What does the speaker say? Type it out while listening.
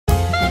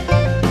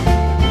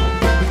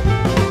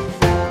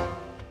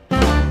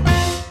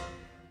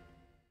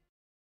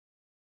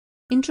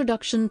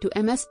Introduction to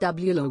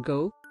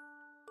MSWLogo.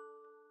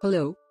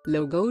 Hello,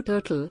 Logo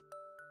Turtle.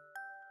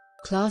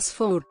 Class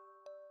 4.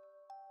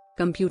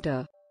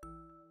 Computer.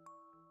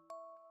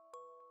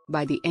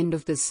 By the end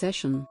of this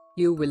session,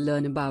 you will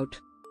learn about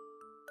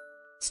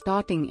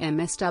starting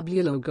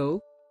MSWLogo,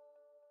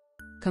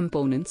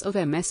 components of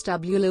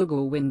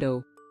MSWLogo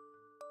window,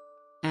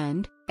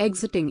 and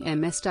exiting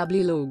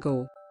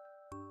MSWLogo.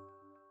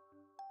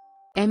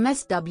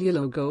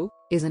 MSWLogo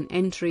is an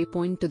entry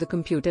point to the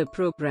computer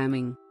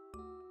programming.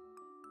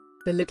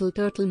 The little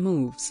turtle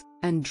moves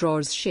and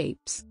draws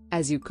shapes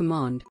as you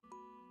command.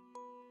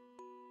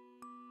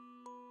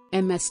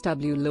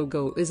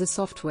 MSWLogo is a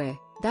software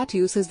that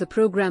uses the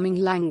programming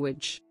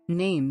language,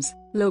 names,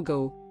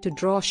 logo, to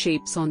draw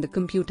shapes on the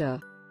computer.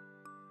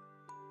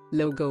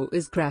 Logo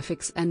is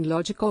graphics and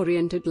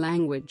logic-oriented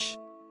language.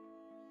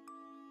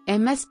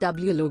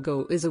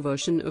 MSWLogo is a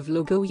version of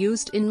Logo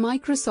used in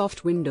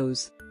Microsoft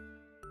Windows.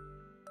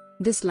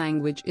 This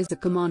language is the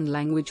command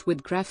language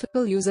with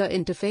graphical user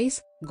interface,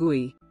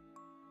 GUI.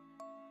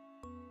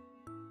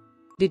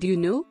 Did you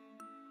know?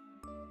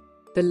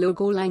 The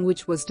Logo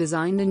language was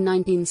designed in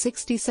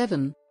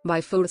 1967 by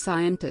 4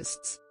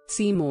 scientists: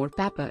 Seymour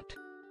Papert,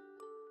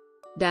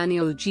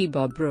 Daniel G.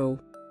 Bobrow,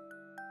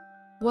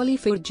 Wally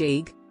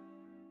Furjag,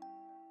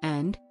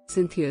 and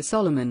Cynthia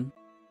Solomon.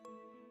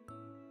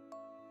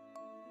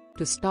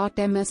 To start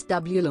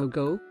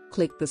MSWLogo,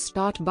 click the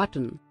Start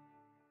button.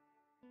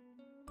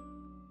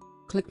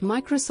 Click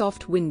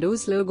Microsoft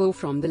Windows logo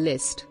from the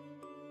list.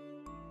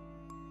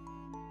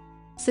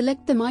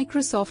 Select the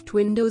Microsoft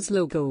Windows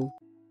logo.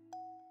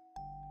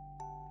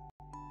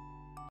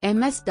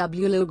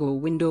 MSWLogo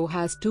window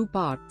has 2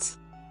 parts: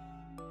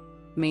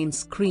 Main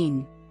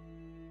Screen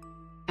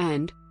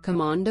and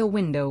Commander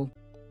window.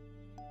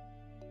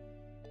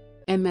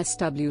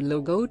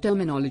 MSWLogo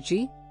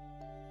terminology.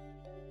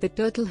 The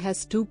turtle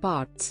has 2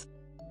 parts.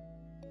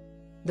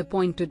 The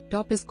pointed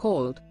top is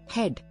called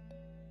head,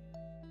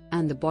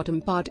 and the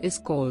bottom part is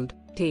called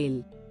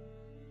tail.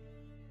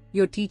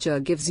 Your teacher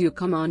gives you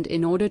command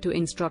in order to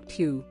instruct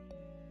you.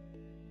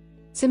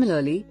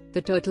 Similarly,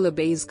 the turtle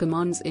obeys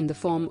commands in the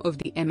form of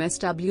the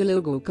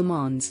MSWLogo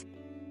commands.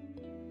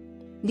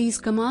 These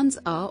commands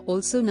are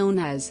also known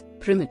as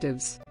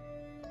primitives.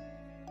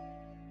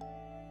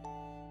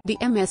 The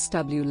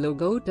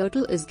MSWLogo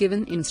turtle is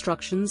given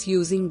instructions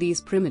using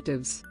these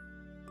primitives.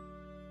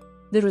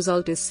 The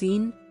result is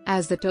seen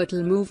as the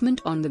turtle movement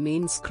on the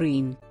main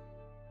screen.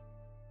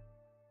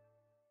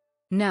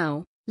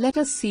 Now, let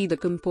us see the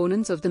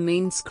components of the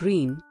main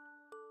screen.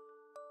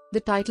 The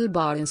title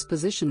bar is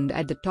positioned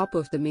at the top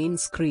of the main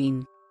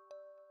screen.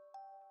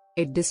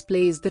 It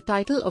displays the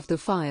title of the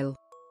file.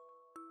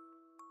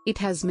 It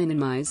has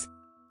minimize,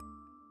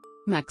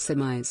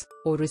 maximize,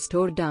 or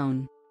restore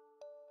down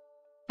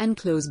and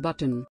close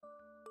button.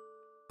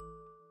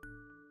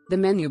 The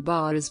menu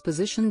bar is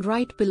positioned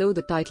right below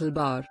the title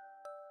bar.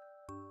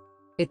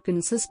 It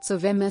consists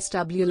of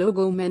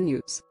MSWLogo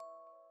menus.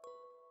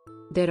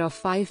 There are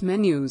 5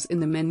 menus in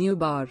the menu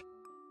bar: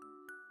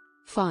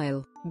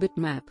 File,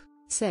 Bitmap,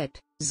 Set,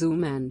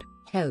 Zoom and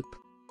Help.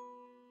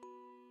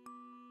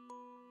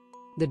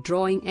 The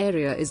drawing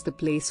area is the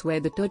place where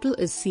the turtle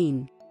is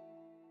seen.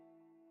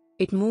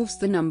 It moves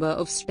the number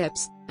of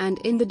steps and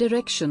in the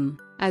direction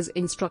as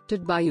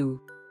instructed by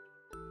you.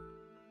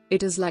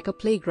 It is like a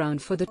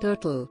playground for the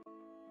turtle.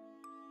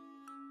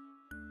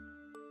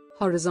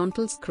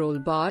 Horizontal scroll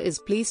bar is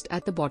placed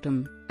at the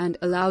bottom and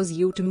allows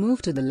you to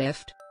move to the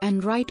left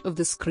and right of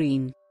the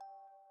screen.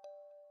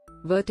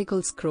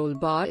 Vertical scroll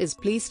bar is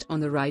placed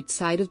on the right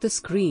side of the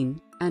screen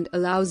and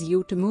allows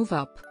you to move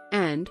up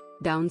and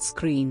down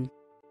screen.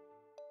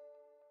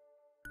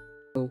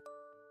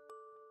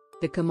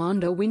 The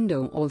Commander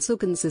window also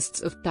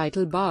consists of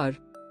title bar,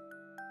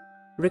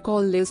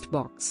 recall list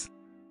box,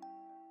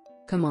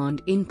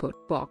 command input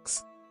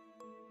box,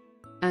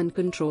 and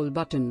control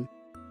button,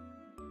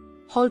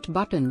 halt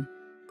button,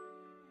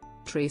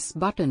 trace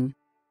button,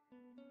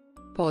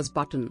 pause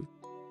button,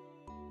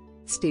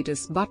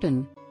 status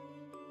button,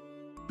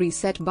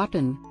 reset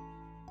button,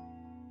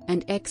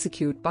 and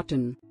execute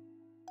button.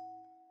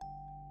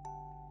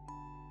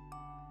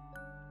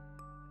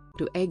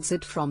 To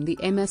exit from the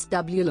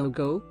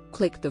MSWLogo,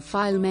 click the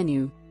File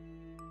menu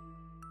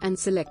and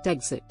select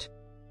Exit,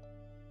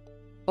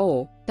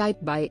 or type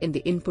BY in the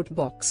input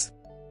box.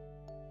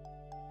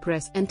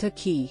 Press Enter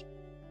key,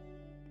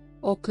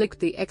 or click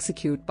the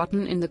Execute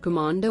button in the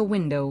Commander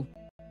window.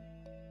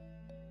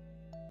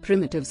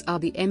 Primitives are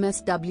the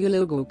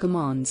MSWLogo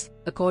commands,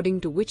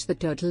 according to which the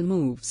turtle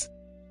moves.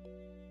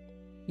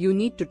 You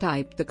need to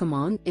type the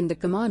command in the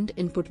command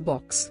input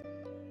box.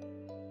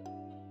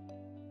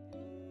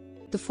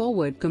 The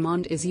forward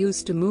command is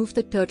used to move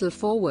the turtle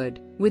forward,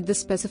 with the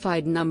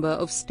specified number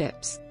of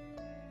steps.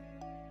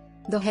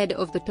 The head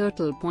of the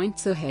turtle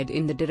points ahead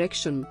in the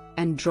direction,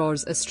 and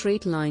draws a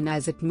straight line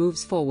as it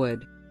moves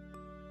forward.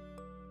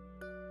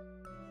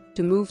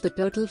 To move the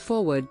turtle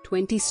forward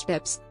 20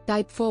 steps,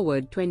 type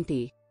forward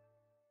 20.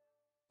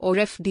 Or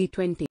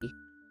FD20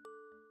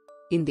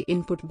 in the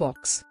input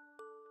box.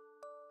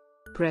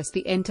 Press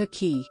the Enter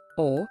key,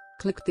 or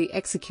click the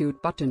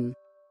Execute button.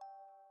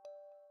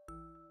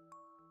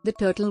 The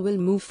turtle will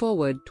move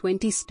forward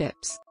 20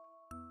 steps.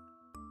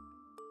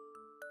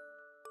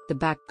 The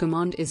back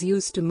command is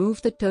used to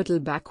move the turtle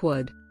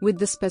backward, with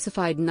the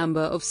specified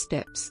number of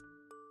steps.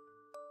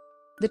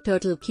 The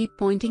turtle keep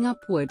pointing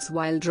upwards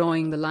while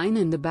drawing the line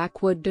in the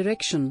backward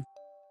direction.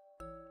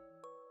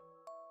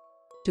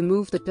 To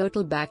move the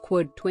turtle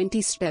backward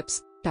 20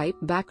 steps, type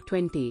back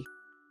 20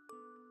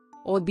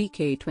 or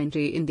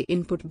BK20 in the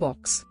input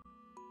box.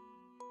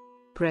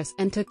 Press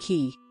Enter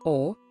key,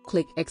 or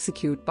click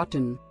Execute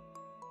button.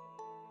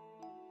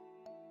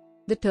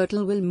 The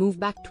turtle will move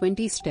back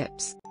 20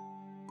 steps.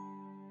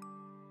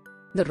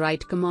 The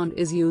right command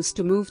is used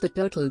to move the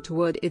turtle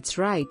toward its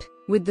right,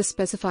 with the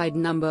specified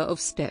number of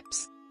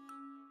steps.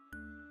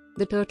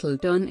 The turtle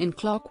turn in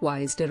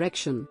clockwise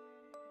direction.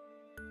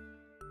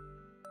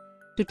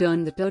 To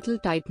turn the turtle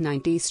type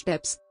 90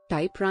 steps,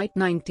 type right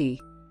 90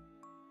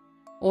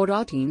 or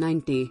RT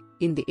 90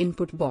 in the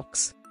input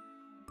box.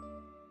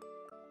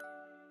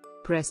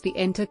 Press the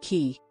Enter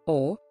key,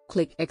 or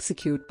click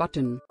Execute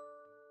button.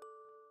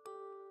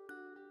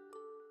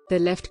 The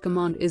left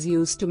command is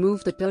used to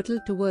move the turtle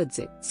towards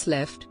its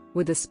left,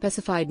 with a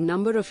specified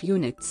number of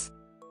units.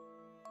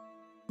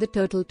 The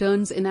turtle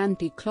turns in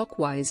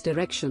anti-clockwise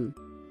direction.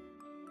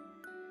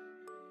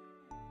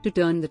 To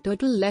turn the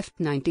turtle left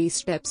 90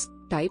 steps,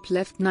 type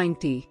left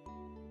 90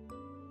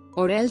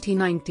 or LT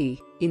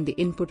 90 in the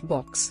input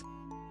box.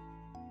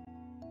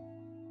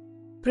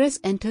 Press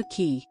Enter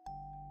key.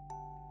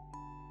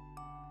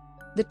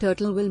 The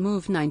turtle will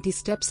move 90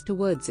 steps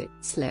towards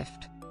its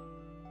left.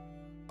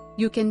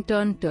 You can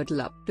turn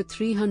turtle up to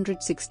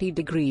 360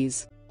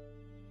 degrees.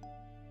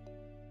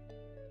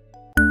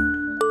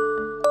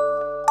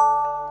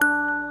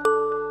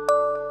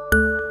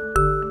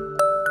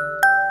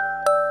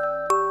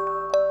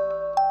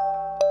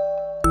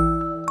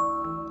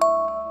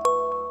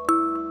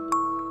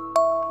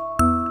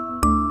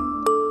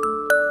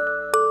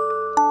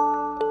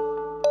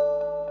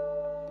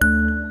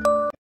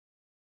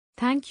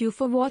 Thank you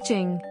for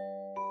watching.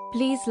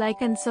 Please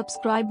like and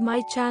subscribe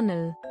my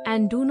channel,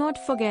 and do not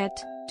forget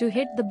to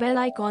hit the bell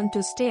icon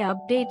to stay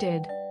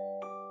updated.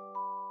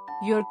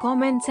 Your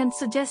comments and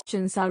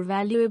suggestions are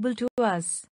valuable to us.